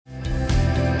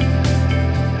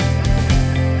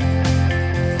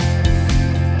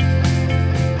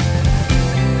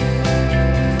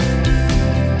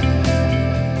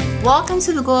Welcome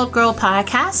to the Glow Up Girl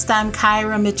podcast. I'm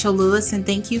Kyra Mitchell Lewis, and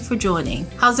thank you for joining.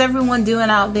 How's everyone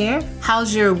doing out there?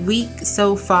 How's your week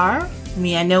so far?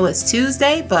 I know it's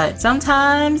Tuesday, but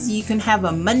sometimes you can have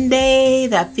a Monday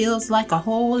that feels like a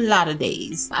whole lot of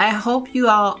days. I hope you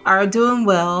all are doing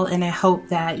well, and I hope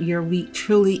that your week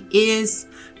truly is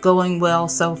going well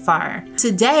so far.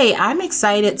 Today, I'm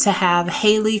excited to have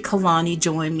Haley Kalani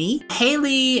join me.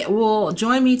 Haley will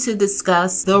join me to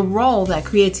discuss the role that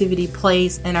creativity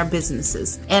plays in our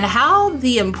businesses and how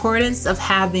the importance of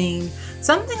having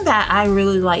something that I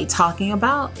really like talking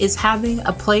about is having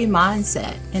a play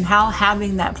mindset, and how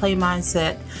having that play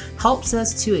mindset helps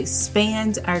us to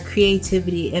expand our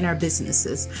creativity in our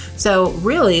businesses. So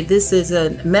really, this is a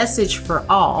message for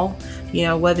all,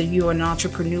 whether you're an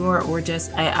entrepreneur or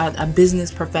just a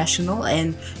business professional.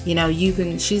 And,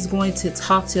 she's going to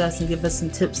talk to us and give us some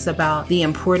tips about the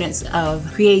importance of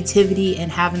creativity and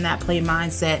having that play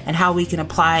mindset and how we can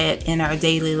apply it in our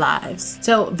daily lives.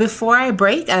 So before I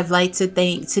break, I'd like to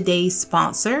thank today's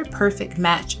sponsor, Perfect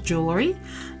Match Jewelry.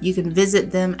 You can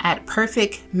visit them at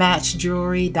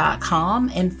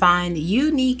perfectmatchjewelry.com and find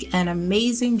unique and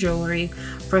amazing jewelry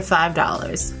for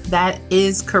 $5. That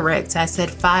is correct. I said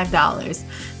 $5.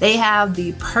 They have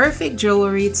the perfect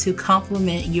jewelry to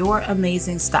complement your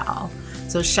amazing style.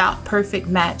 So shop Perfect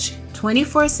Match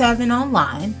 24/7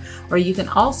 online, or you can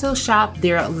also shop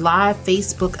their live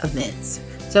Facebook events.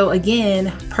 So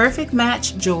again, Perfect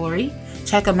Match Jewelry.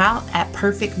 Check them out at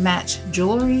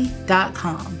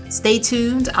perfectmatchjewelry.com. Stay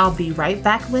tuned. I'll be right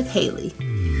back with Haley.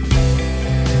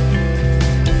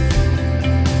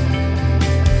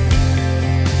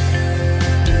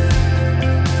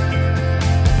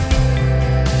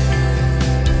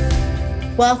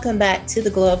 Welcome back to the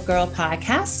Glow Up Girl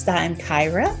podcast. I'm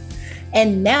Kyra,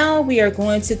 and now we are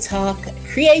going to talk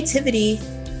creativity.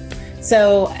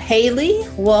 So Haley,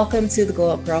 welcome to the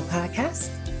Glow Up Girl podcast.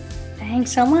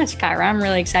 Thanks so much, Kyra. I'm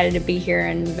really excited to be here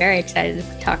and very excited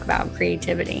to talk about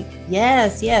creativity.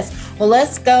 Yes. Well,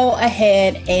 let's go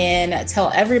ahead and tell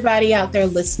everybody out there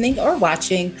listening or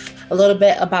watching a little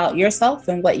bit about yourself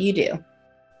and what you do.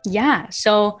 Yeah.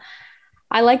 So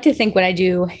I like to think what I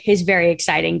do is very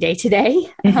exciting day to day.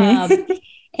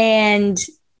 And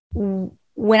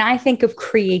when I think of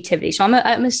creativity, so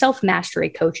I'm a self-mastery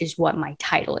coach is what my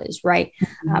title is, right?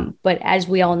 But as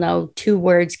we all know, two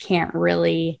words can't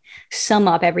really sum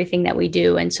up everything that we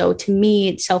do. And so to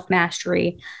me,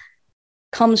 self-mastery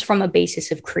comes from a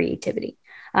basis of creativity.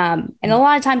 And a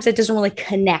lot of times that doesn't really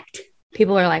connect.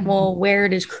 People are like, well, where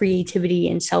does creativity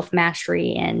and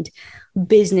self-mastery and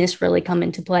business really come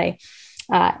into play?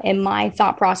 And my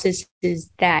thought process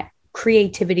is that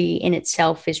creativity in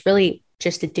itself is really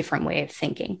just a different way of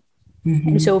thinking.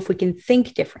 And so if we can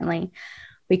think differently,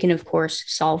 we can, of course,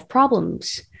 solve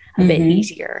problems a bit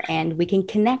easier, and we can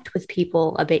connect with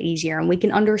people a bit easier, and we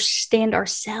can understand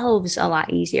ourselves a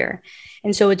lot easier.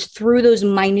 And so it's through those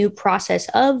minute process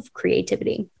of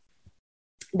creativity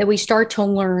that we start to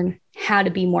learn how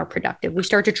to be more productive. We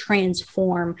start to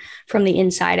transform from the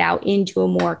inside out into a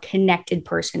more connected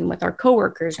person with our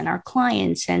coworkers and our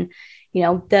clients and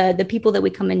the people that we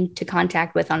come into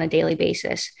contact with on a daily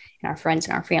basis, and our friends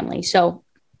and our family. So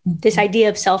this idea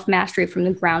of self-mastery from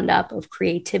the ground up of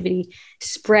creativity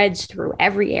spreads through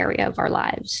every area of our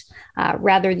lives,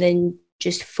 rather than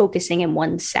just focusing in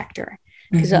one sector.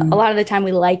 Because a lot of the time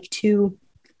we like to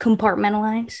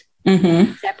compartmentalize,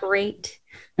 separate,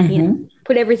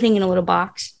 put everything in a little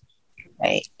box,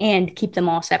 right, and keep them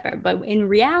all separate. But in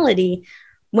reality,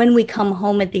 when we come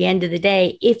home at the end of the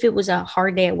day, if it was a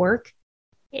hard day at work,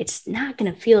 it's not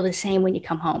going to feel the same when you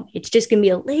come home. It's just going to be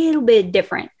a little bit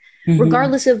different,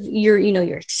 regardless of you're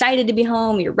excited to be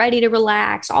home, you're ready to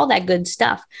relax, all that good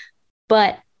stuff.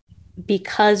 But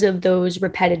because of those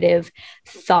repetitive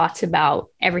thoughts about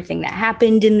everything that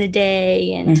happened in the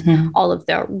day and all of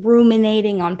the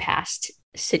ruminating on past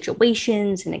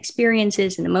situations and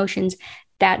experiences and emotions,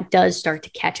 that does start to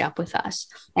catch up with us,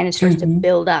 and it starts to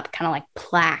build up kind of like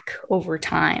plaque over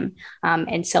time.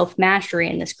 And self-mastery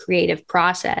in this creative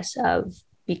process of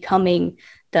becoming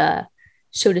the,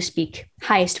 so to speak,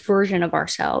 highest version of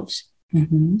ourselves,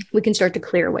 we can start to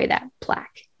clear away that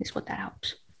plaque is what that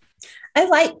helps. I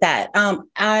like that.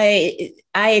 I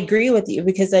agree with you,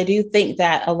 because I do think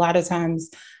that a lot of times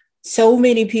so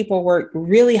many people work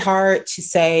really hard to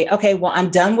say, okay, well, I'm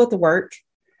done with the work,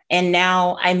 and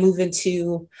now I move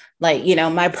into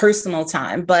my personal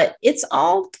time, but it's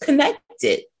all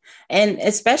connected. And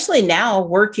especially now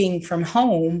working from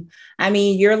home,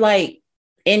 you're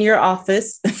in your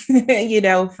office,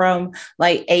 from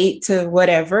 8 to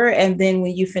whatever. And then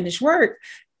when you finish work,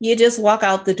 you just walk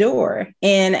out the door.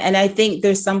 And I think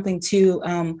there's something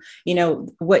to,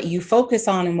 what you focus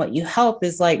on and what you help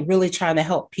is like really trying to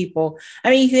help people.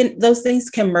 I mean, those things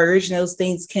can merge, and those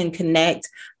things can connect,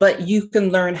 but you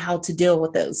can learn how to deal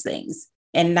with those things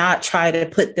and not try to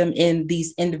put them in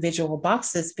these individual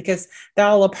boxes, because they're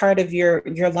all a part of your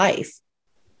life.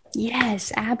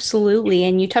 Yes, absolutely.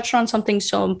 And you touched on something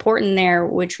so important there,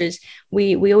 which is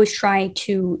we always try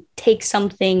to take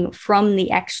something from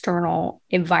the external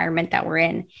environment that we're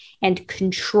in and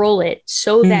control it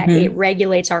so that it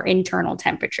regulates our internal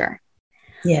temperature.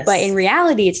 Yes. But in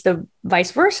reality, it's the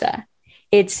vice versa.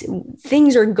 It's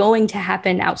things are going to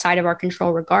happen outside of our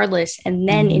control regardless. And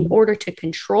then in order to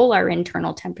control our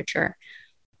internal temperature,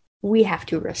 we have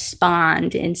to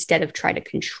respond instead of try to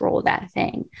control that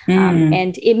thing.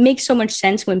 And it makes so much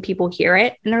sense when people hear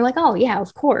it and they're like, oh yeah,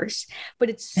 of course. But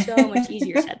it's so much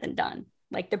easier said than done.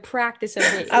 Like the practice of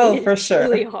it is for sure.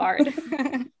 really hard.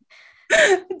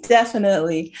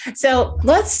 Definitely. So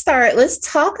let's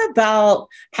talk about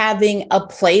having a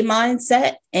play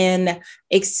mindset and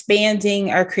expanding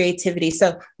our creativity.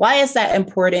 So why is that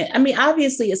important? I mean,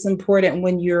 obviously it's important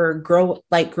when you're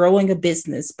growing a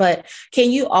business, but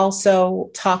can you also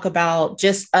talk about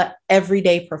just a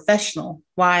everyday professional,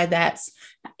 why that's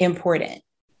important?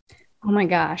 Oh my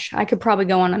gosh, I could probably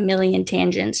go on a million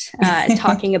tangents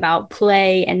talking about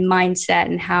play and mindset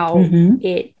and how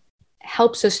it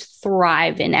helps us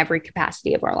thrive in every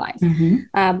capacity of our life.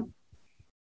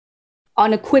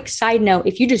 On a quick side note,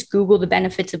 if you just Google the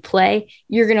benefits of play,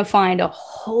 you're going to find a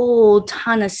whole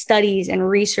ton of studies and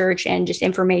research and just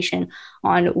information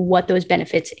on what those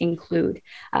benefits include.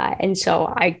 And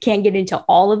so I can't get into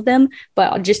all of them,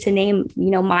 but just to name,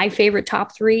 my favorite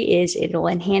top 3 is it'll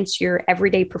enhance your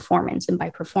everyday performance. And by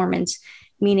performance,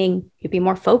 meaning you'll be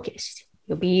more focused.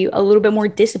 You'll be a little bit more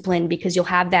disciplined because you'll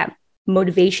have that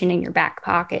motivation in your back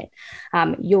pocket.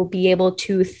 You'll be able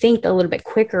to think a little bit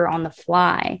quicker on the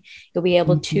fly. You'll be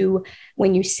able to,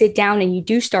 when you sit down and you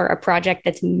do start a project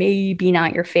that's maybe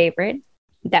not your favorite,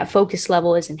 that focus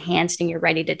level is enhanced and you're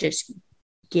ready to just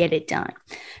get it done.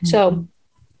 So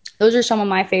those are some of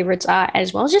my favorites,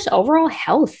 as well as just overall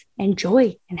health and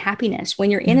joy and happiness when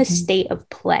you're in a state of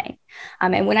play.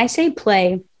 And when I say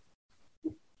play,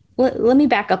 let me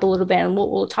back up a little bit and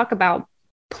we'll talk about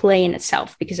play in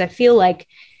itself, because I feel like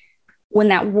when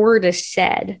that word is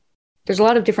said, there's a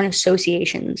lot of different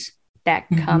associations that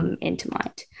come into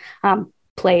mind.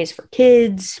 Play is for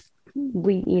kids.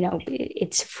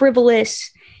 It's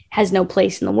frivolous, has no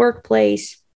place in the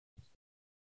workplace.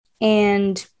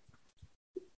 And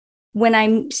when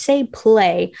I say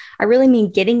play, I really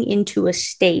mean getting into a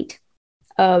state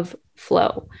of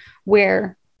flow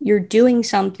where you're doing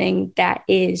something that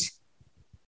is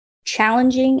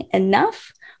challenging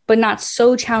enough, but not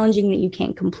so challenging that you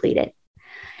can't complete it.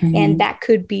 And that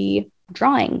could be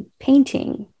drawing,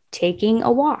 painting, taking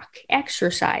a walk,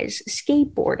 exercise,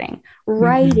 skateboarding,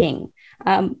 writing,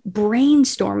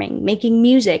 brainstorming, making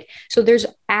music. So there's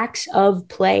acts of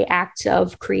play, acts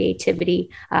of creativity.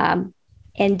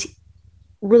 And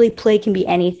really play can be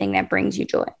anything that brings you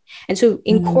joy. And so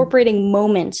incorporating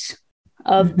moments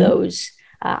of those,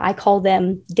 I call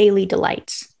them daily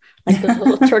delights. Like those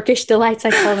little Turkish delights,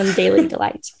 I call them daily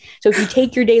delights. So if you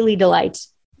take your daily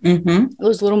delights,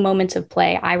 those little moments of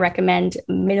play, I recommend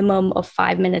a minimum of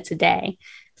 5 minutes a day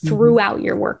throughout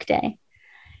your workday,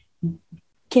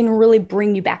 can really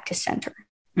bring you back to center.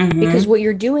 Because what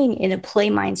you're doing in a play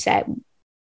mindset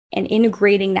and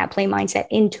integrating that play mindset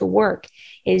into work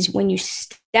is when you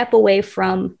step away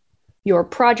from your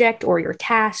project or your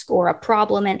task or a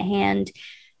problem at hand,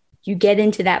 you get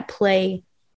into that play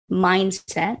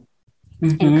mindset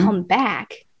and come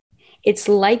back. It's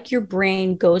like your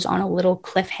brain goes on a little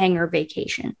cliffhanger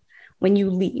vacation when you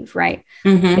leave, right?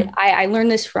 I learned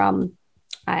this from,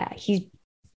 he's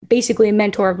basically a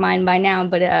mentor of mine by now,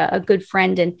 but a good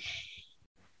friend. And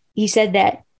he said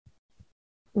that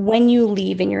when you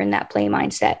leave and you're in that play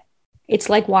mindset, it's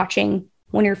like watching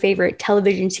one of your favorite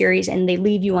television series and they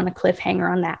leave you on a cliffhanger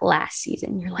on that last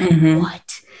season. You're like,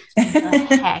 what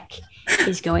the heck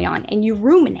is going on? And you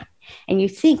ruminate. And you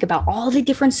think about all the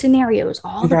different scenarios,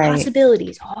 all the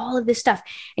possibilities, all of this stuff,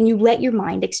 and you let your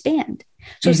mind expand.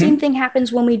 So same thing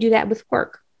happens when we do that with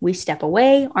work. We step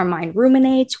away, our mind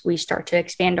ruminates, we start to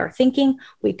expand our thinking,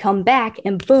 we come back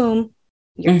and boom,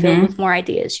 you're filled with more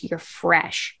ideas, you're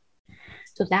fresh.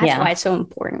 So that's why it's so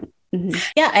important.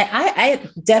 Yeah, I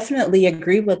definitely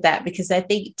agree with that, because I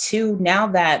think too, now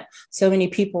that so many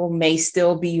people may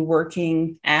still be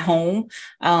working at home,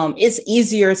 it's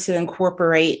easier to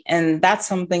incorporate. And that's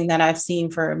something that I've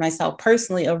seen for myself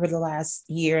personally over the last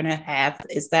year and a half,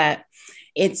 is that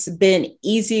it's been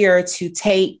easier to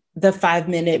take the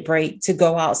 5-minute break to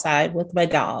go outside with my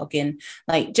dog and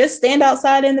like just stand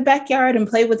outside in the backyard and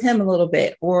play with him a little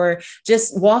bit, or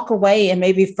just walk away and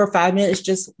maybe for 5 minutes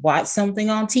just watch something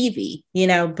on TV,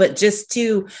 but just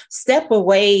to step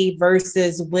away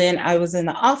versus when I was in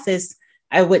the office,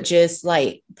 I would just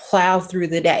like plow through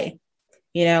the day.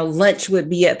 Lunch would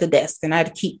be at the desk and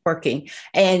I'd keep working.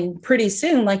 And pretty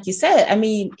soon, like you said, I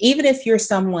mean, even if you're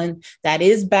someone that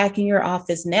is back in your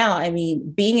office now, I mean,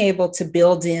 being able to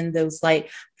build in those like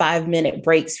 5-minute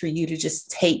breaks for you to just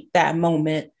take that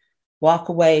moment, walk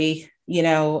away,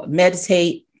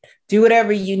 meditate, do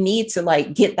whatever you need to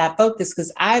like get that focus.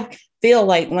 Because I feel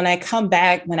like when I come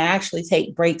back, when I actually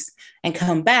take breaks and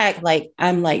come back, like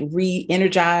I'm like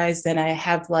re-energized and I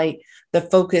have like the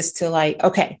focus to like,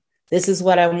 okay, this is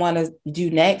what I want to do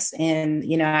next. And,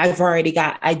 I've already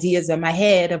got ideas in my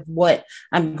head of what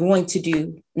I'm going to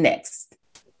do next.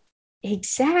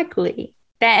 Exactly.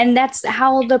 And that's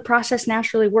how the process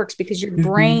naturally works, because your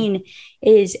brain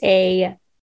is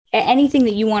anything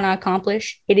that you want to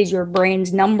accomplish, it is your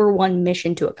brain's number one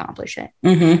mission to accomplish it.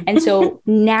 And so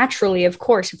naturally, of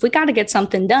course, if we got to get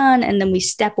something done and then we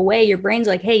step away, your brain's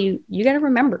like, hey, you got to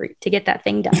remember to get that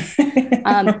thing done.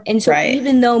 And so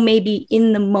even though maybe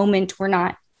in the moment we're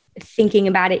not thinking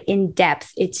about it in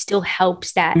depth, it still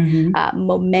helps that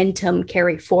momentum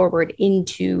carry forward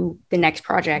into the next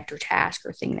project or task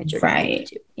or thing that you're going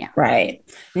to do. Yeah. Right.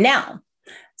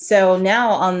 So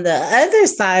now on the other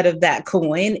side of that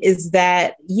coin is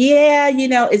that,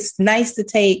 it's nice to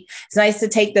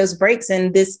take those breaks,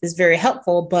 and this is very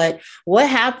helpful. But what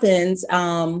happens,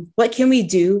 what can we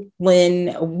do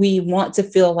when we want to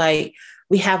feel like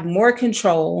we have more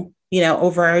control,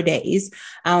 over our days,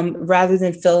 rather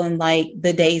than feeling like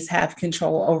the days have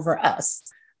control over us?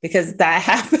 Because that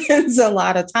happens a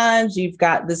lot of times. You've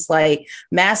got this like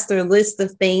master list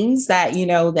of things that,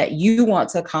 that you want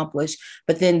to accomplish,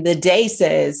 but then the day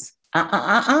says,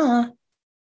 that's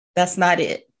not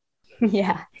it.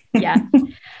 Yeah.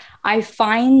 I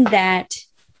find that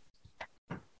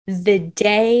the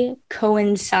day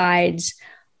coincides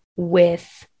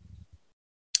with,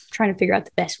 trying to figure out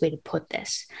the best way to put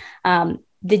this. The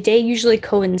day usually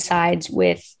coincides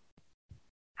with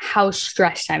how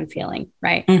stressed I'm feeling,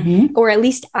 right? Or at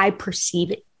least I perceive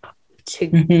it to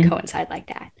coincide like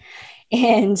that.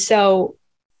 And so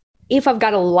if I've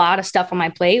got a lot of stuff on my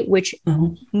plate, which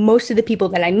most of the people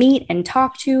that I meet and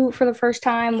talk to for the first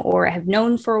time or have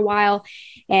known for a while,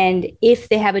 and if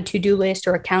they have a to-do list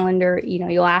or a calendar,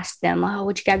 you'll ask them, oh,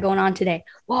 what you got going on today?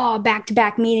 Well,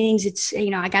 back-to-back meetings. It's,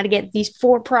 I got to get these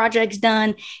 4 projects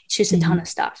done. It's just a ton of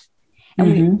stuff.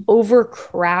 And we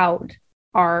overcrowd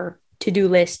our to-do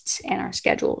lists and our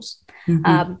schedules.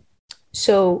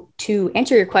 So to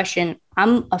answer your question,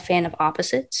 I'm a fan of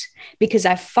opposites because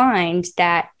I find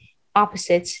that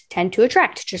opposites tend to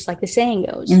attract, just like the saying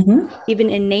goes.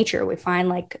 Even in nature, we find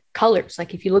like colors.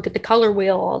 Like if you look at the color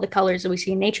wheel, all the colors that we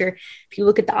see in nature, if you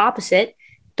look at the opposite,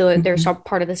 they're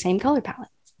part of the same color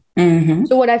palette.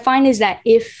 So what I find is that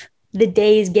if the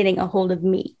day is getting a hold of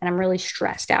me and I'm really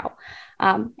stressed out,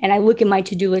 and I look at my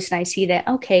to-do list and I see that,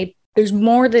 okay, there's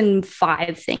more than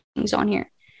 5 things on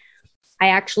here, I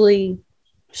actually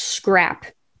scrap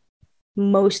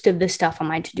most of the stuff on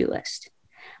my to-do list.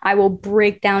 I will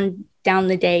break down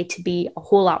the day to be a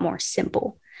whole lot more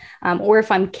simple. Or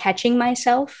if I'm catching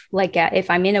myself, like if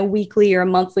I'm in a weekly or a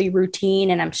monthly routine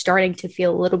and I'm starting to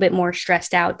feel a little bit more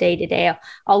stressed out day to day,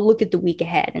 I'll look at the week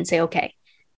ahead and say, okay,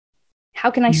 how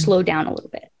can I slow down a little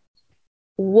bit?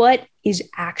 What is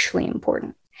actually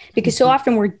important? Because so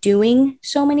often we're doing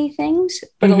so many things,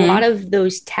 but a lot of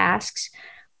those tasks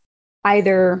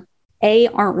either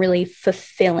aren't really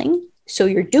fulfilling. So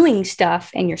you're doing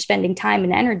stuff and you're spending time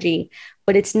and energy,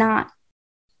 but it's not,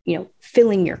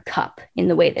 filling your cup in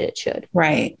the way that it should.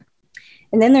 Right.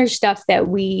 And then there's stuff that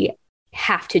we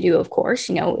have to do, of course.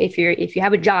 If you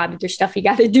have a job, there's stuff you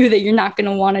got to do that you're not going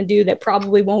to want to do that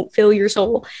probably won't fill your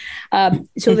soul.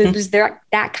 So there's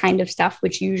that kind of stuff,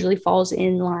 which usually falls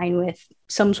in line with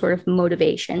some sort of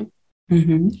motivation.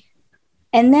 And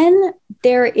then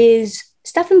there is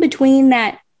stuff in between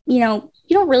that, you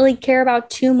don't really care about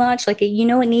too much. Like, it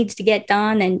needs to get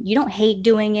done and you don't hate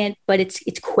doing it, but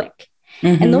it's quick.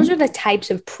 And those are the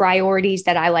types of priorities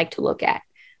that I like to look at.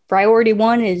 Priority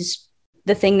 1 is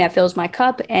the thing that fills my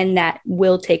cup and that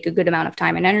will take a good amount of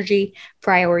time and energy.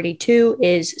 Priority 2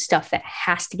 is stuff that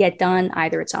has to get done.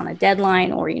 Either it's on a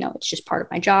deadline or, it's just part of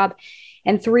my job.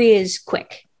 And 3 is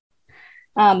quick.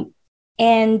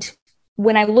 And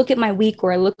when I look at my week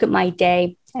or I look at my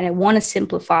day and I want to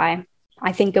simplify,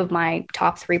 I think of my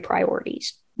top 3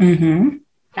 priorities.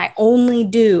 I only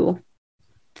do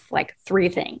like 3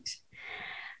 things.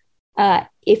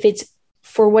 If it's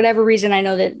for whatever reason, I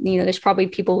know that, there's probably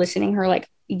people listening who are like,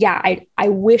 yeah, I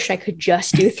wish I could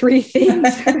just do 3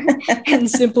 things and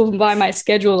simplify my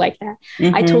schedule like that.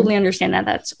 Mm-hmm. I totally understand that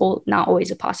that's not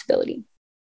always a possibility.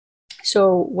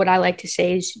 So what I like to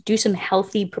say is do some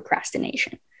healthy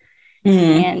procrastination.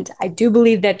 Mm-hmm. And I do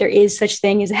believe that there is such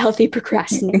thing as a healthy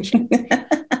procrastination.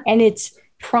 And it's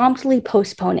promptly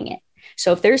postponing it.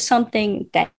 So if there's something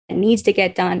that needs to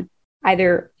get done,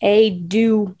 either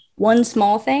do one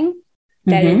small thing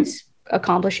that mm-hmm. is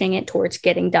accomplishing it towards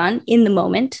getting done in the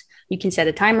moment. You can set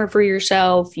a timer for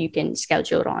yourself. You can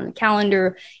schedule it on the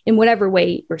calendar in whatever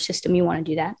way or system you want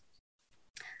to do that.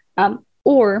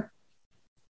 Or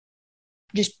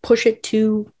just push it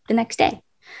to the next day.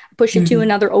 Push it mm-hmm. to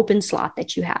another open slot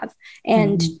that you have.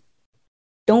 And mm-hmm.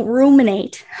 don't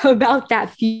ruminate about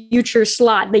that future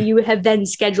slot that you have then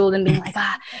scheduled and being like,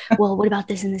 well, what about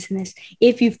this and this and this?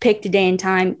 If you've picked a day and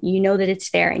time, you know that it's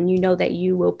there and you know that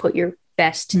you will put your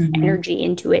best mm-hmm. energy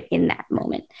into it in that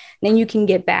moment. Then you can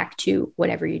get back to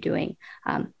whatever you're doing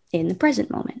in the present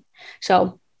moment.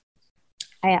 So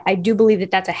I do believe that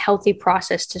that's a healthy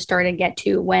process to start to get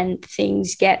to when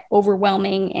things get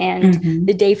overwhelming and mm-hmm.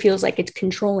 the day feels like it's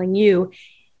controlling you,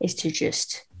 is to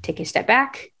just take a step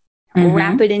back, mm-hmm.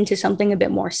 wrap it into something a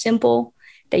bit more simple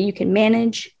that you can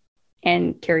manage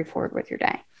and carry forward with your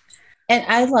day. And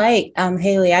I like,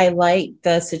 Haley, I like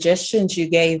the suggestions you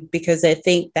gave, because I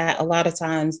think that a lot of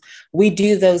times we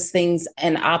do those things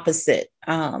in opposite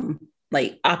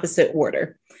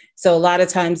order. So a lot of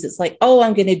times it's like, oh,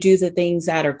 I'm going to do the things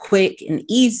that are quick and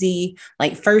easy,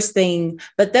 like first thing.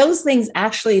 But those things,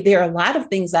 actually, there are a lot of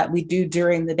things that we do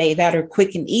during the day that are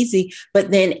quick and easy, but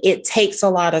then it takes a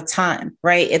lot of time,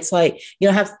 right? It's like, you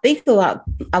don't have to think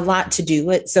a lot to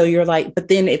do it. So you're like, but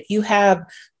then if you have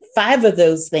 5 of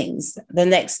those things, the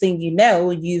next thing you know,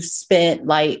 you've spent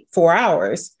like 4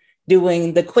 hours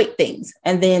doing the quick things.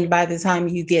 And then by the time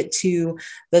you get to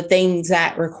the things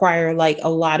that require like a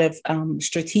lot of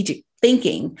strategic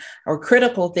thinking or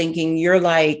critical thinking, you're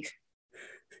like,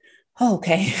 oh,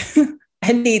 okay,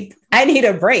 I need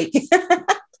a break.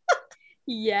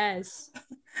 Yes.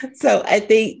 So I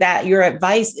think that your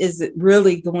advice is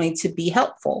really going to be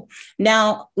helpful.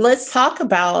 Now, let's talk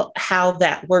about how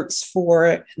that works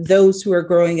for those who are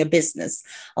growing a business.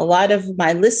 A lot of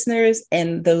my listeners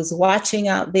and those watching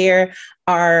out there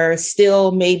are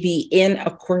still maybe in a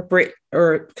corporate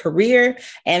or career,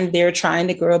 and they're trying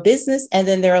to grow a business. And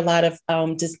then there are a lot of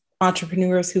just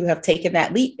entrepreneurs who have taken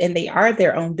that leap and they are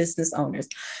their own business owners.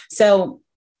 So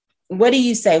what do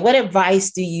you say? What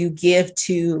advice do you give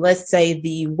to, let's say,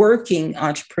 the working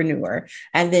entrepreneur,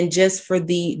 and then just for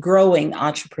the growing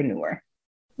entrepreneur?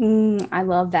 I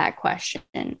love that question.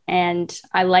 And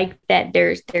I like that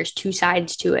there's 2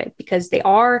 sides to it, because they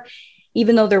are,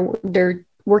 even though they're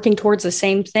working towards the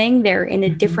same thing, they're in a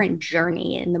mm-hmm. different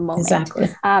journey in the moment. Exactly.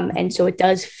 And so it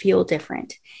does feel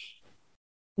different.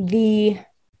 I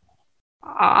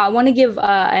want to give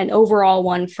an overall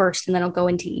one first, and then I'll go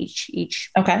into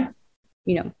each okay.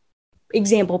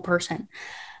 Example person,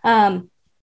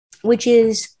 which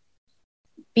is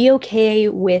be okay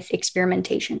with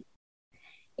experimentation.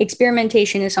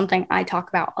 Experimentation is something I talk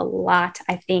about a lot.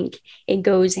 I think it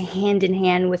goes hand in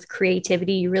hand with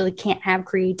creativity. You really can't have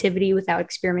creativity without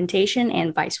experimentation,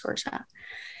 and vice versa.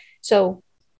 So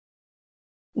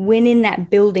when in that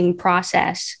building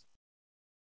process,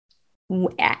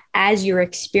 as you're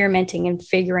experimenting and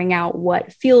figuring out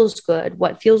what feels good,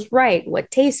 what feels right,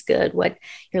 what tastes good, what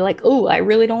you're like, oh, I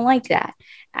really don't like that.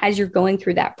 As you're going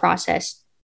through that process,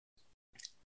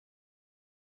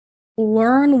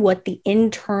 learn what the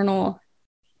internal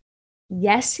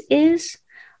yes is,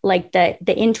 like the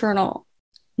internal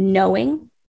knowing,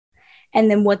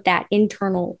 and then what that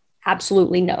internal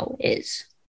absolutely no is.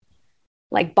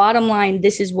 Like, bottom line,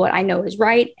 this is what I know is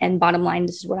right. And bottom line,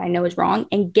 this is what I know is wrong.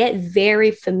 And get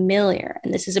very familiar.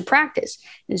 And this is a practice.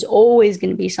 There's always going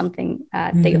to be something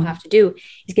that you'll have to do,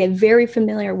 is get very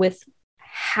familiar with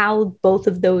how both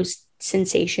of those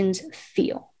sensations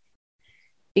feel.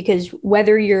 Because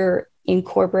whether you're in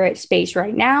corporate space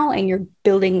right now and you're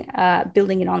building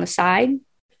it on the side,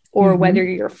 or whether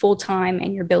you're full-time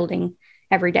and you're building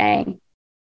every day,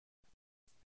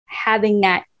 having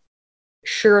that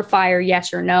surefire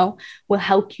yes or no will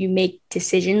help you make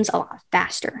decisions a lot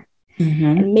faster.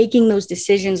 And making those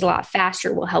decisions a lot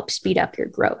faster will help speed up your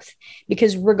growth.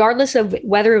 Because regardless of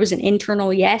whether it was an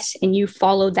internal yes and you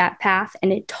followed that path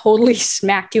and it totally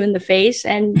smacked you in the face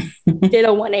and did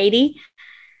a 180,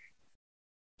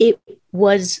 it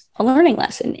was a learning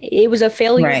lesson. It was a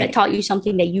failure that taught you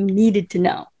something that you needed to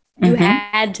know. You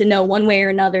had to know one way or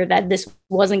another that this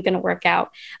wasn't going to work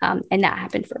out. And that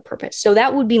happened for a purpose. So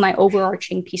that would be my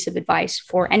overarching piece of advice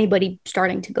for anybody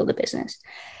starting to build a business.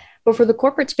 But for the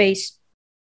corporate space,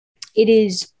 it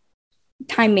is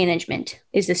time management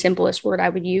is the simplest word I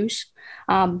would use.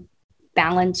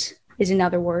 Balance is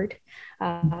another word.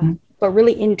 But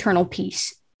really internal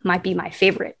peace might be my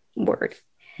favorite word.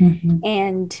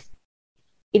 And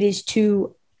it is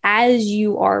to, as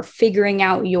you are figuring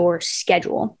out your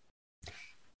schedule,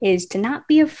 is to not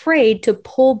be afraid to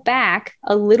pull back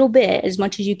a little bit as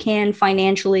much as you can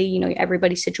financially. You know,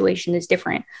 everybody's situation is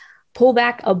different. Pull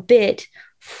back a bit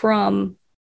from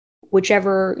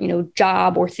whichever, you know,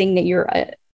 job or thing that you're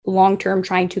long-term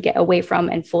trying to get away from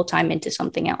and full-time into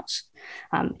something else,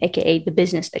 aka the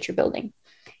business that you're building.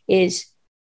 Is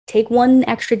take one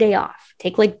extra day off,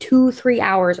 take like 2-3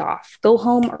 hours off, go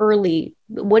home early,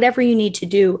 whatever you need to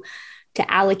do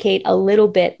to allocate a little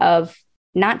bit of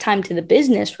not time to the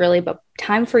business really, but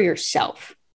time for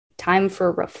yourself, time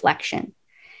for reflection,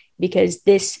 because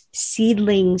this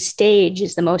seedling stage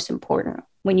is the most important.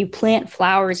 When you plant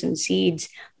flowers and seeds,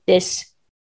 this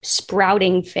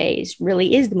sprouting phase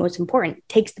really is the most important. It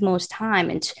takes the most time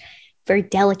and it's very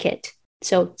delicate.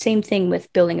 So same thing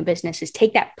with building a business is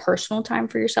take that personal time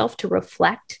for yourself to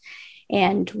reflect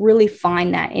and really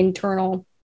find that internal.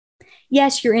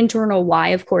 Yes, your internal why,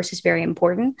 of course, is very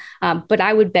important. But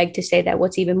I would beg to say that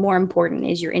what's even more important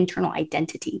is your internal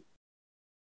identity.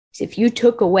 So if you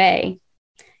took away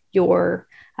your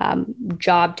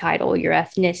job title, your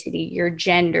ethnicity, your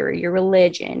gender, your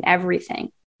religion,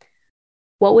 everything,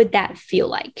 what would that feel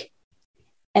like?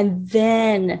 And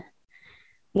then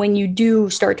when you do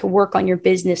start to work on your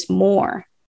business more,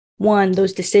 one,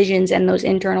 those decisions and those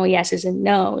internal yeses and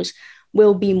nos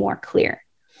will be more clear.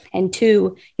 And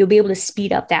two, you'll be able to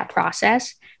speed up that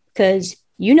process because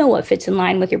you know what fits in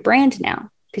line with your brand now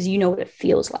because you know what it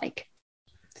feels like.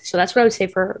 So that's what I would say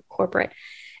for corporate.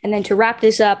 And then to wrap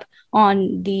this up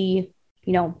on the,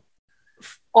 you know,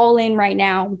 all in right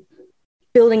now,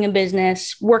 building a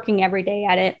business, working every day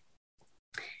at it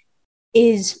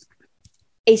is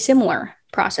a similar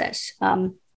process.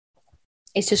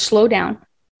 It's to slow down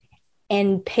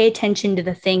and pay attention to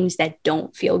the things that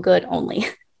don't feel good only.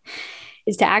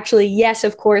 Is to actually, yes,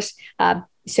 of course,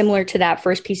 similar to that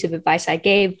first piece of advice I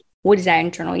gave, what is that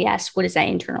internal yes? What is that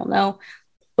internal no?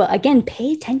 But again,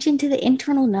 pay attention to the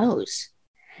internal no's.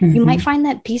 You might find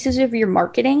that pieces of your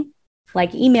marketing,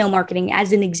 like email marketing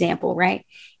as an example, right?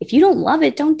 If you don't love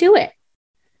it, don't do it.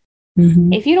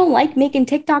 If you don't like making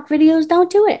TikTok videos, don't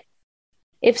do it.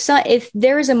 If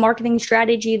there is a marketing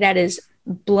strategy that is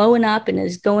blowing up and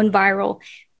is going viral,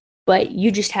 but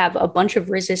you just have a bunch of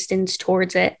resistance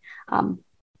towards it,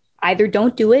 either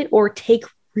don't do it or take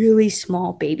really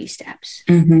small baby steps.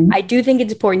 I do think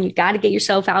it's important. You got to get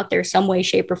yourself out there some way,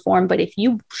 shape, or form. But if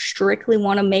you strictly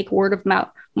want to make word of mouth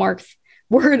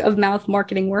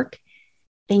marketing work,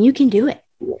 then you can do it.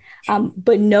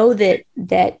 But know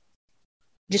that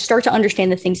just start to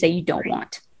understand the things that you don't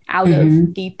want out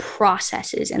of the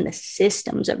processes and the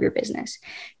systems of your business,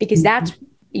 because that's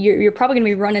you're probably going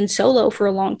to be running solo for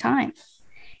a long time.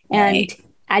 And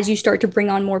as you start to bring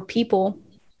on more people,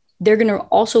 they're going to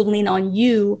also lean on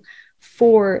you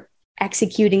for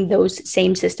executing those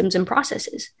same systems and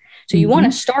processes. So you want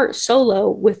to start solo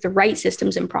with the right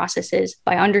systems and processes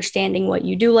by understanding what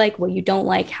you do like, what you don't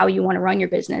like, how you want to run your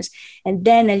business. And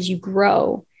then as you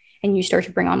grow and you start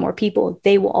to bring on more people,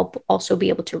 they will also be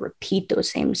able to repeat those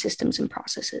same systems and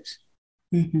processes.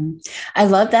 I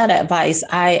love that advice.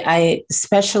 I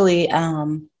especially,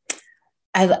 I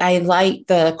like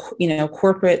the,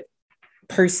 corporate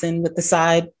person with the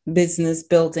side business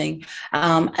building.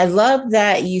 I love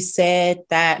that you said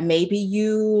that maybe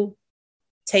you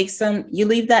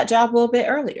leave that job a little bit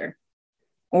earlier,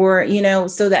 or,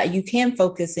 so that you can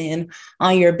focus in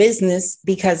on your business.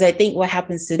 Because I think what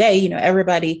happens today,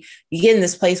 everybody, you get in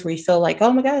this place where you feel like,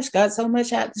 oh my gosh, got so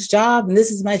much at this job and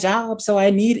this is my job. So I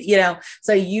need,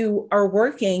 so you are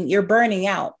working, you're burning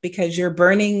out because you're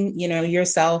burning,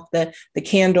 yourself, the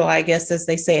candle, I guess, as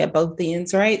they say at both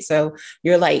ends, right? So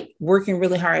you're like working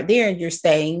really hard there and you're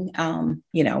staying,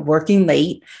 working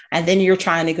late, and then you're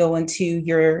trying to go into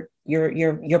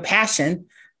your passion.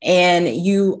 And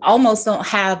you almost don't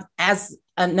have as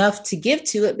enough to give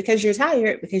to it because you're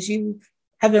tired, because you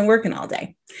have been working all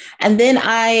day. And then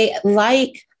I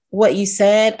like what you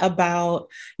said about,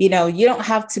 you don't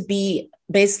have to be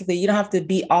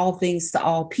all things to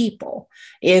all people.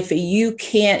 If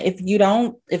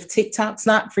TikTok's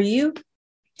not for you,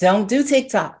 don't do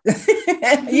TikTok.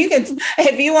 You can,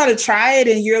 if you want to try it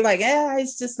and you're like,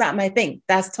 it's just not my thing,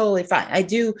 that's totally fine. I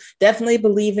do definitely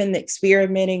believe in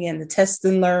experimenting and the test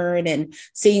and learn and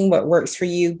seeing what works for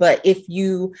you. But if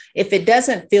it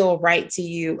doesn't feel right to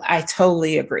you, I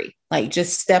totally agree. Like,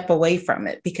 just step away from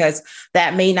it, because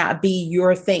that may not be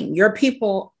your thing. Your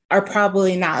people are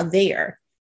probably not there.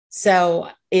 So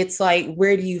it's like,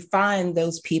 where do you find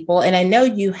those people? And I know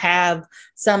you have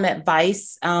some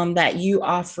advice that you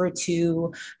offer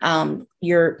to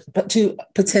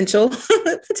potential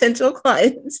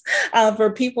clients, for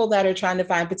people that are trying to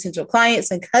find potential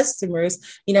clients and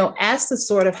customers, as to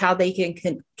sort of how they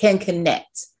can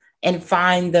connect and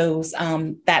find those,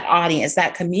 that audience,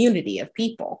 that community of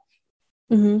people.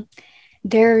 Mm-hmm.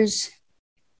 There's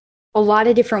a lot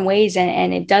of different ways,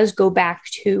 and it does go back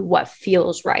to what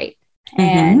feels right. Mm-hmm.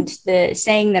 And the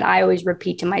saying that I always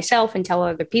repeat to myself and tell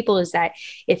other people is that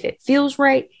if it feels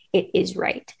right, it is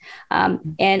right.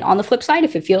 And on the flip side,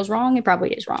 if it feels wrong, it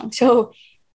probably is wrong. So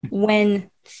when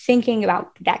thinking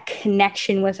about that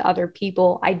connection with other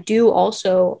people, I do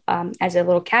also, as a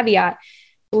little caveat,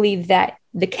 believe that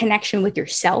the connection with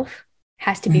yourself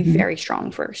has to be very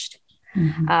strong first.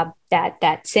 Mm-hmm.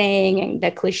 That saying and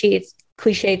that cliche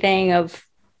thing of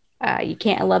you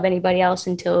can't love anybody else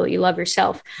until you love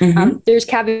yourself. Mm-hmm. There's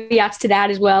caveats to that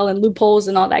as well, and loopholes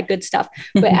and all that good stuff.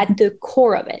 But at the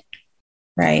core of it,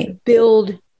 right,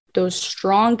 build those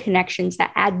strong connections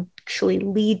that actually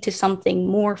lead to something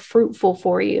more fruitful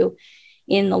for you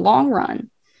in the long run.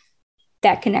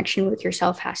 That connection with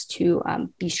yourself has to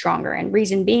be stronger. And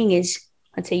reason being is,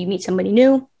 let's say you meet somebody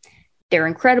new. They're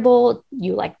incredible.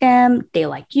 You like them. They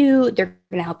like you. They're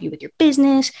going to help you with your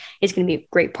business. It's going to be a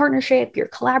great partnership. You're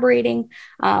collaborating.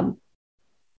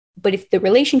 But if the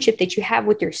relationship that you have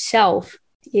with yourself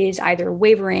is either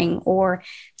wavering, or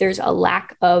there's a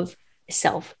lack of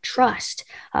self-trust,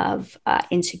 of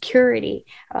insecurity,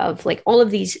 of like all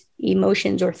of these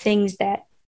emotions or things that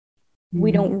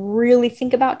we don't really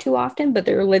think about too often, but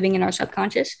they're living in our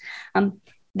subconscious,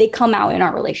 they come out in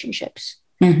our relationships.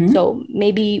 Mm-hmm. So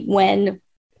maybe when,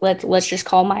 let's just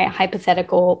call my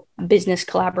hypothetical business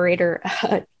collaborator,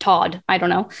 Todd, I don't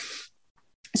know.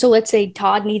 So let's say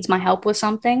Todd needs my help with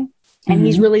something, and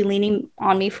he's really leaning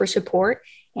on me for support,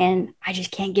 and I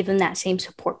just can't give him that same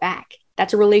support back.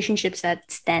 That's a relationship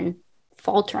that's then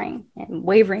faltering and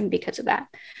wavering because of that.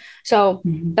 So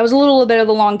that was a little bit of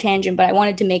a long tangent, but I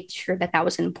wanted to make sure that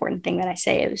was an important thing that I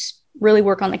say. It was really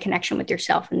work on the connection with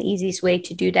yourself. And the easiest way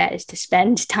to do that is to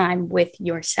spend time with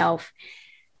yourself.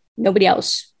 Nobody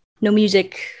else, no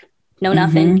music, no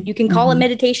nothing. You can call it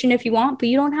meditation if you want, but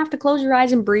you don't have to close your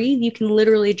eyes and breathe. You can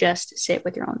literally just sit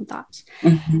with your own thoughts.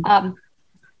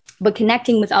 But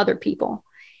connecting with other people.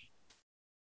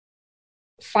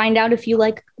 Find out if you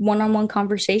like one-on-one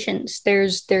conversations.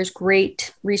 There's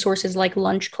great resources like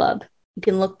Lunch Club. You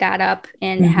can look that up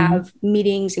and have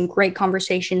meetings and great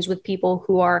conversations with people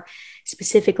who are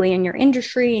specifically in your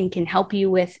industry and can help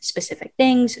you with specific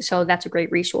things. So that's a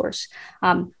great resource.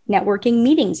 Networking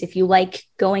meetings, if you like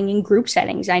going in group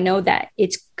settings. I know that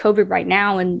it's COVID right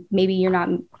now, and maybe you're not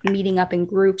meeting up in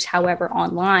groups. However,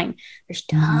 online, there's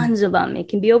tons of them. It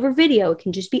can be over video. It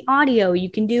can just be audio. You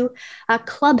can do a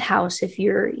Clubhouse if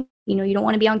you don't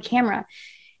want to be on camera.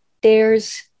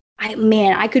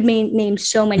 I could name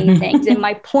so many things. And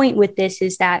my point with this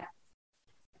is that,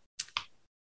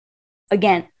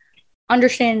 again,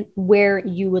 understand where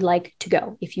you would like to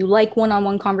go. If you like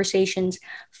one-on-one conversations,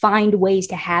 find ways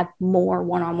to have more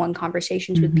one-on-one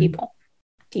conversations with people.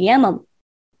 DM them,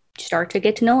 start to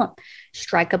get to know them,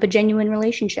 strike up a genuine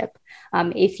relationship.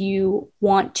 If you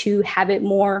want to have it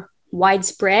more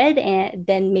widespread, and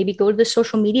then maybe go to the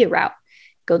social media route,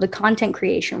 go the content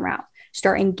creation route.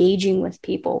 Start engaging with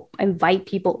people, invite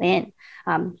people in,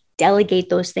 delegate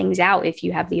those things out if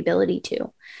you have the ability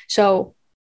to. So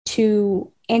to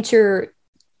answer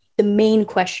the main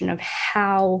question of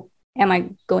how am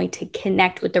I going to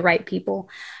connect with the right people,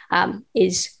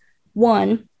 is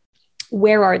one,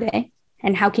 where are they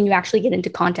and how can you actually get into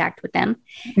contact with them?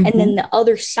 And then the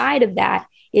other side of that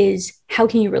is how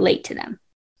can you relate to them?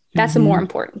 That's the more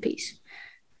important piece.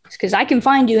 Because I can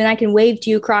find you and I can wave to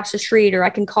you across the street, or I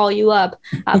can call you up.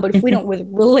 But if we don't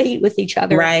relate with each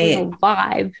other, right, if we don't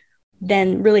vibe,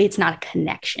 then really it's not a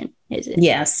connection, is it?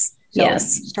 Yes. So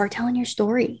yes. Start telling your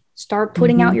story. Start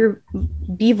putting out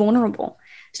be vulnerable.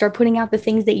 Start putting out the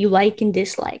things that you like and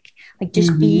dislike. Like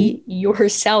just be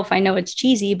yourself. I know it's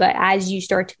cheesy, but as you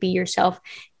start to be yourself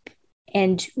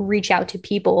and reach out to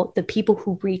people, the people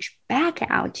who reach back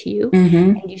out to you,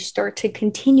 and you start to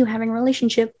continue having a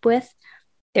relationship with,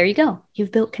 there you go.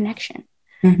 You've built connection.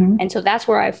 Mm-hmm. And so that's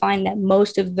where I find that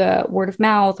most of the word of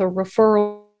mouth or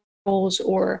referrals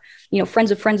or,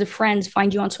 friends of friends of friends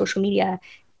find you on social media.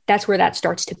 That's where that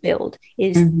starts to build,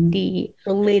 is the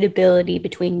relatability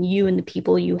between you and the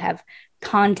people you have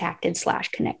contacted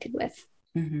 / connected with.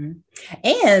 Mm-hmm.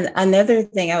 And another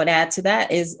thing I would add to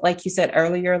that is, like you said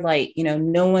earlier, like,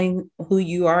 knowing who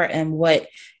you are and what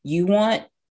you want,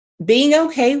 being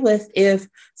okay with if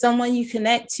someone you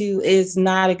connect to is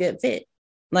not a good fit.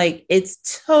 Like,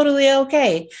 it's totally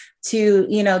okay to,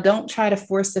 don't try to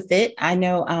force a fit. I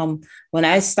know when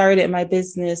I started my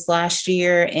business last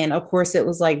year, and of course it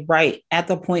was like right at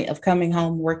the point of coming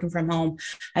home, working from home.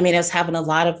 I mean, I was having a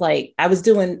lot of I was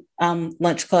doing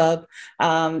lunch club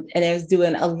and I was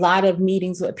doing a lot of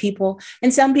meetings with people,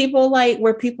 and some people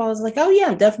where people I was like, oh yeah,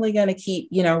 I'm definitely going to keep,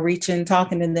 reaching,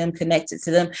 talking to them, connected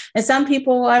to them. And some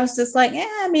people I was just like, yeah,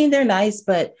 I mean, they're nice,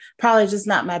 but probably just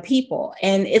not my people.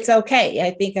 And it's okay.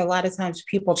 I think a lot of times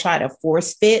people try to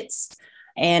force fits,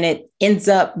 and it ends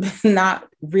up not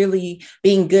really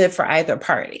being good for either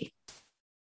party.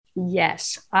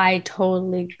 Yes, I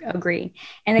totally agree.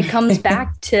 And it comes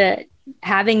back to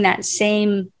having that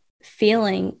same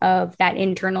feeling of that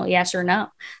internal yes or no,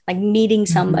 like meeting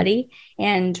somebody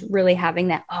and really having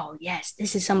that, oh, yes,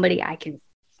 this is somebody I can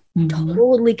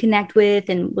totally connect with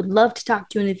and would love to talk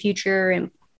to in the future.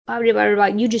 And blah, blah, blah, blah,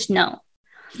 you just know.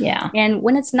 Yeah. And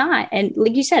when it's not, and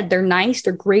like you said, they're nice,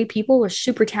 they're great people, they're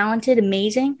super talented,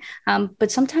 amazing. But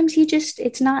sometimes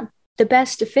it's not the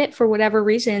best fit for whatever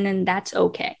reason, and that's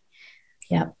okay.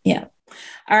 Yeah. Yeah.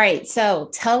 All right. So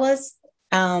tell us,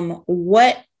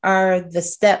 what are the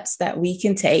steps that we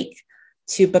can take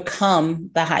to become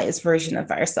the highest version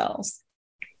of ourselves?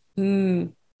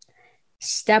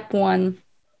 Step one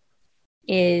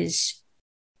is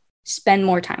spend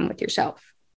more time with yourself.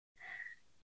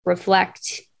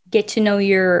 Reflect, get to know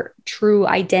your true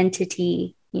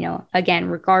identity, again,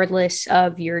 regardless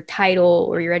of your title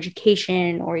or your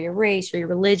education or your race or your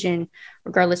religion,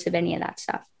 regardless of any of that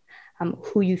stuff,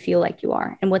 who you feel like you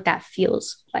are and what that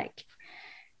feels like.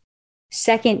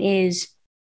 Second is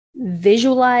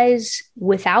visualize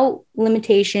without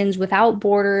limitations, without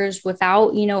borders,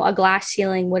 without, a glass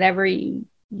ceiling, whatever you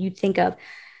think of.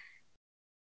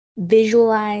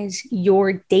 Visualize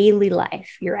your daily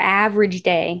life, your average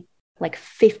day, like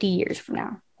 50 years from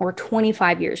now or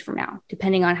 25 years from now,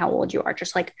 depending on how old you are.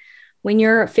 Just like when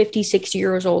you're 50, 60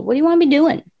 years old, what do you want to be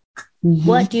doing?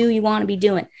 What do you want to be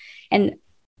doing? And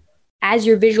as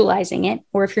you're visualizing it,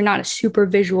 or if you're not a super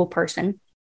visual person,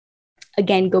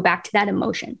 again, go back to that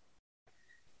emotion.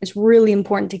 It's really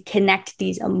important to connect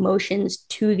these emotions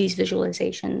to these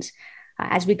visualizations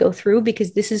as we go through,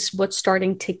 because this is what's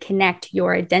starting to connect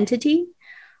your identity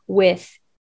with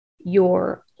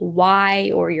your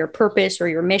why or your purpose or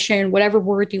your mission, whatever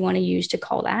word you want to use to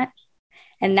call that.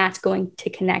 And that's going to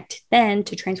connect then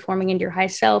to transforming into your high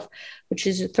self, which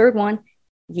is the third one.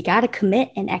 You got to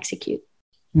commit and execute.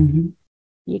 You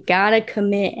got to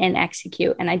commit and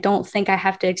execute. And I don't think I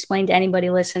have to explain to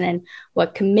anybody listening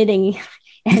what committing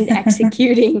and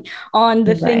executing on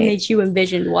the thing that you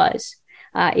envisioned was.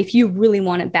 If you really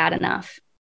want it bad enough,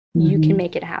 you can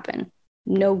make it happen.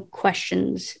 No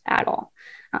questions at all.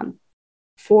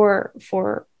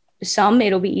 For some,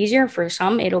 it'll be easier. For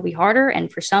some, it'll be harder. And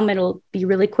for some, it'll be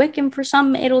really quick. And for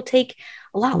some, it'll take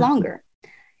a lot longer.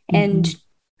 And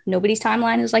nobody's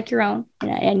timeline is like your own.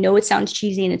 And I know it sounds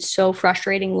cheesy and it's so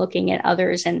frustrating looking at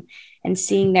others and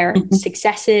seeing their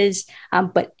successes.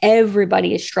 But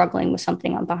everybody is struggling with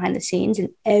something on behind the scenes, and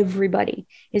everybody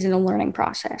is in a learning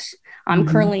process. I'm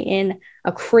currently in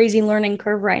a crazy learning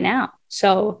curve right now.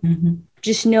 So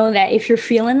just know that if you're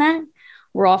feeling that,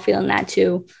 we're all feeling that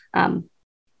too.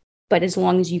 But as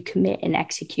long as you commit and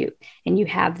execute and you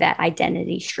have that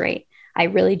identity straight, I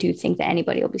really do think that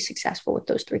anybody will be successful with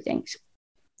those three things.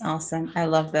 Awesome. I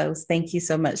love those. Thank you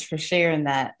so much for sharing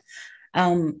that.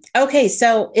 Okay.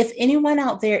 So if anyone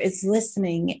out there is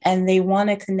listening and they want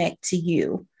to connect to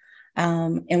you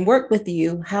and work with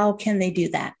you, how can they do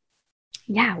that?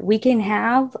 Yeah, we can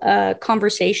have a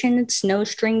conversation. It's no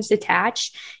strings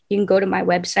attached. You can go to my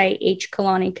website,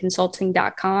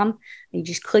 hkalaniconsulting.com. You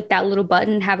just click that little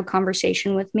button, have a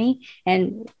conversation with me,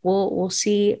 and we'll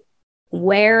see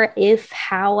where, if,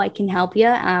 how I can help you.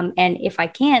 And if I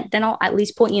can't, then I'll at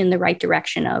least point you in the right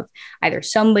direction of either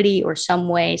somebody or some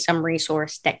way, some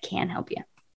resource that can help you.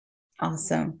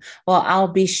 Awesome. Well, I'll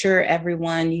be sure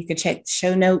everyone, you can check the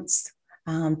show notes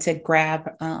to grab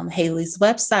Haley's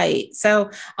website. So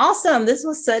awesome. This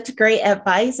was such great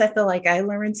advice. I feel like I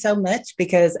learned so much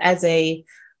because as a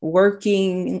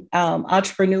working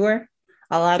entrepreneur,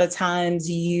 a lot of times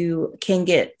you can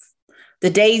the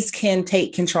days can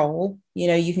take control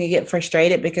You can get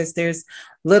frustrated because there's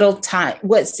little time,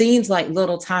 what seems like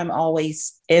little time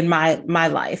always in my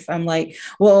life. I'm like,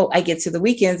 well, I get to the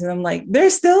weekends and I'm like,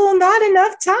 there's still not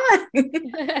enough time.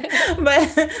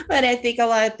 but I think a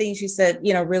lot of things you said,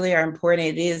 really are important.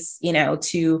 It is,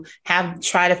 to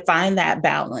try to find that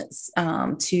balance,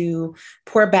 to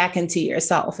pour back into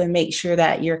yourself and make sure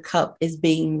that your cup is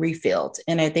being refilled.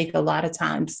 And I think a lot of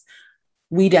times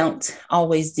we don't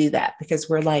always do that because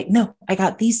we're like, no, I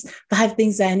got these 5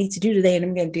 things that I need to do today and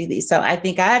I'm going to do these. So I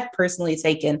think I've personally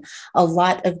taken a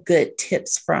lot of good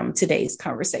tips from today's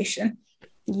conversation.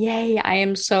 Yay. I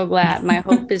am so glad. My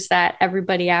hope is that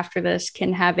everybody after this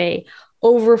can have a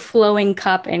overflowing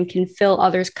cup and can fill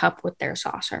others' cup with their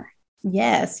saucer.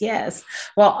 Yes, yes.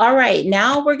 Well, all right.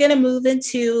 Now we're going to move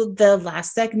into the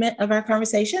last segment of our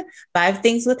conversation, 5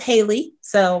 things with Haley.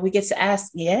 So we get to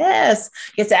ask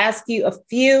you a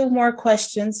few more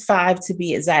questions, 5 to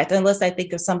be exact, unless I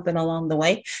think of something along the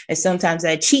way. And sometimes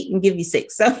I cheat and give you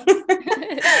 6. So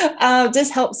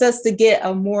just helps us to get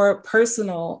some more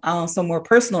personal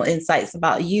insights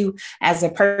about you as a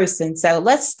person. So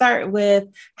let's start with,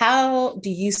 how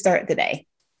do you start the day?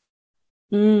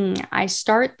 I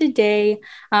start the day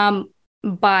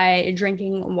by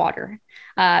drinking water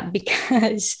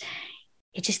because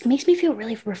it just makes me feel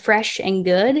really refreshed and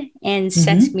good and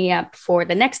sets me up for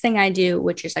the next thing I do,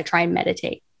 which is I try and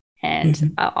meditate.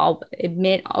 And I'll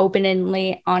admit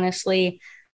openly, honestly,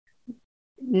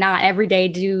 not every day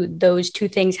do those 2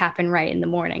 things happen right in the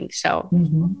morning. So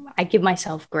I give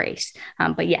myself grace.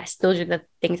 But yes, those are the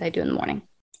things I do in the morning.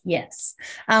 Yes.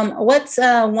 What's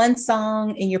one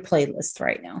song in your playlist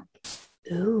right now?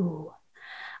 Ooh.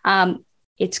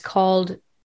 It's called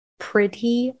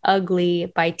Pretty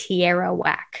Ugly by Tierra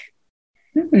Whack.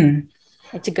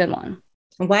 It's a good one.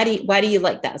 Why do you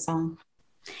like that song?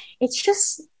 It's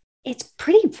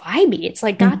pretty vibey. It's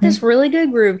like got this really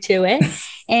good groove to it.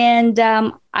 And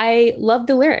I love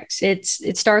the lyrics. It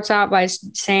starts out by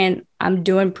saying, I'm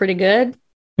doing pretty good.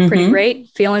 Pretty great,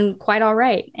 feeling quite all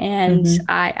right. And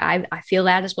I feel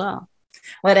that as well.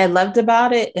 What I loved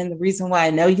about it, and the reason why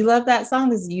I know you love that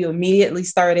song, is you immediately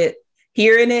started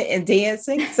hearing it and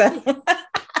dancing.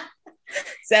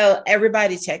 So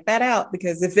everybody check that out,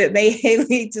 because if it made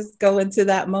Haley just go into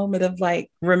that moment of like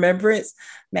remembrance,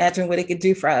 imagine what it could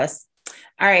do for us.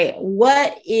 All right.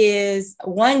 What is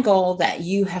one goal that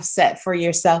you have set for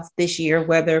yourself this year,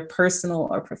 whether personal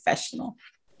or professional?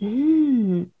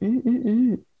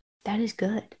 That is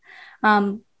good.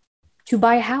 To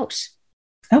buy a house.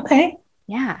 Okay.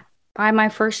 Yeah. Buy my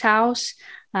first house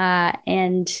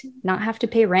and not have to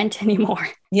pay rent anymore.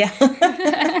 Yeah.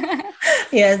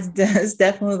 Yeah, it's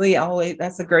definitely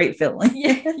that's a great feeling.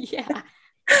 Yeah.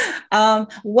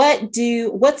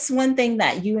 What's one thing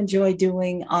that you enjoy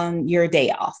doing on your day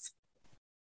off?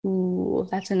 Ooh,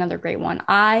 that's another great one.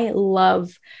 I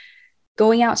love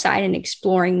going outside and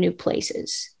exploring new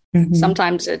places.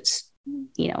 Sometimes it's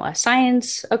a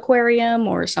science aquarium,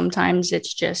 or sometimes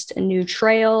it's just a new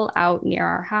trail out near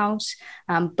our house.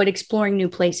 But exploring new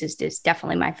places is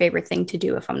definitely my favorite thing to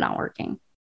do if I'm not working.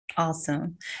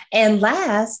 Awesome. And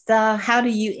last, how do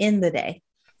you end the day?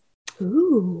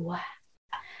 Ooh,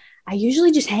 I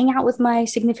usually just hang out with my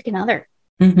significant other.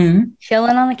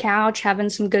 Chilling on the couch, having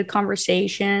some good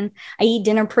conversation. I eat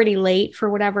dinner pretty late for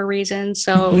whatever reason.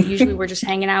 So usually we're just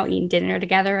hanging out, eating dinner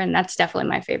together. And that's definitely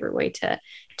my favorite way to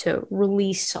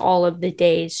release all of the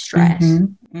day's stress.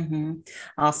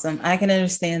 Awesome. I can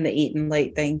understand the eating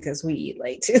late thing, because we eat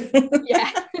late too.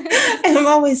 Yeah. And I'm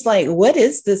always like, what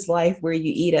is this life where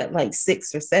you eat at like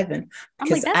 6 or 7?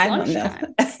 Because I don't know.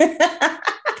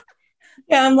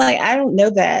 Yeah, I'm like, I don't know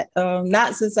that.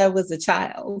 Not since I was a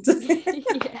child.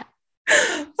 Yeah.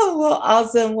 Oh, well,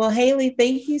 awesome. Well, Haley,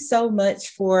 thank you so much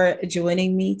for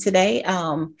joining me today.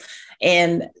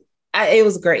 And it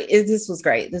was great. This was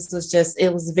great.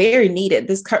 It was very needed.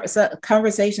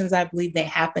 Conversations, I believe they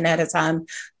happen at a time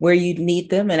where you need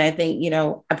them. And I think,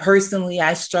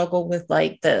 I struggle with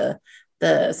like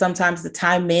sometimes the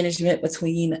time management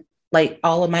between like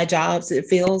all of my jobs, it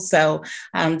feels. So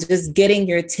just getting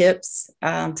your tips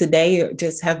today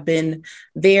just have been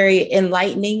very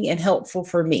enlightening and helpful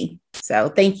for me. So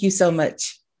thank you so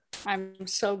much. I'm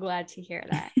so glad to hear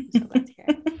that.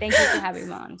 Thank you for having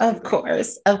me on. Of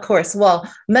course. Well,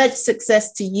 much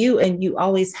success to you. And you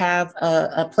always have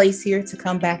a place here to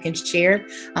come back and share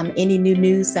any new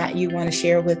news that you want to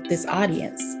share with this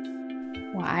audience.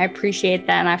 Well, I appreciate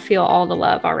that. And I feel all the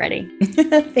love already.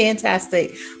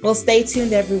 Fantastic. Well, stay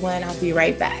tuned, everyone. I'll be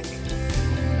right back.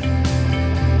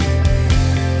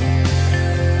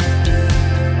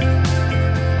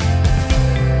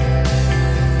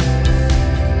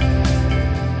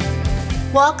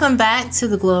 Welcome back to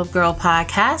the Glow Up Girl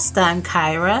podcast. I'm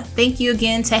Kyra. Thank you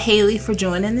again to Haley for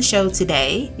joining the show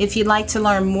today. If you'd like to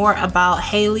learn more about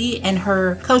Haley and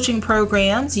her coaching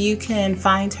programs, you can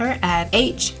find her at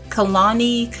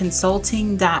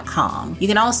hkalaniconsulting.com. You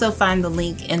can also find the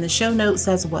link in the show notes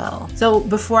as well. So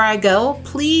before I go,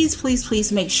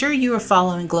 please make sure you are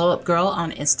following Glow Up Girl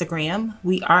on Instagram.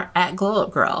 We are at Glow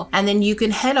Up Girl. And then you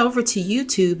can head over to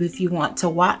YouTube if you want to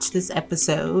watch this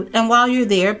episode. And while you're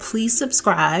there, please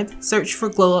subscribe, search for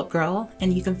Glow Up Girl,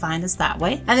 and you can find us that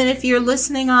way. And then if you're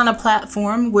listening on a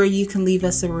platform where you can leave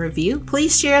us a review,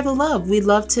 please share the love. We'd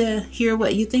love to hear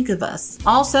what you think of us.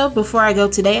 Also, before I go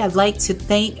today, I'd like to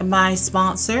thank my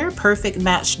sponsor, Perfect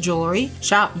Match Jewelry.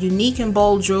 Shop unique and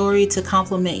bold jewelry to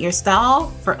complement your style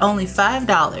for only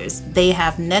 $5. They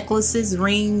have necklaces,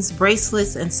 rings,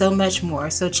 bracelets, and so much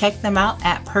more. So check them out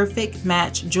at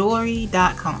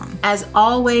perfectmatchjewelry.com. As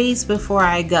always, before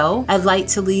I go, I'd like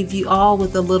to leave you all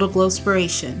with a little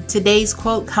glowspiration. Today's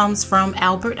quote comes from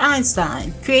Albert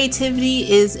Einstein.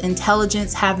 Creativity is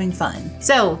intelligence having fun.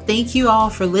 So thank you all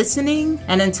for listening,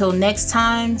 and until next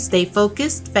time, stay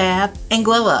focused, fab, and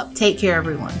glow up. Take care,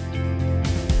 everyone.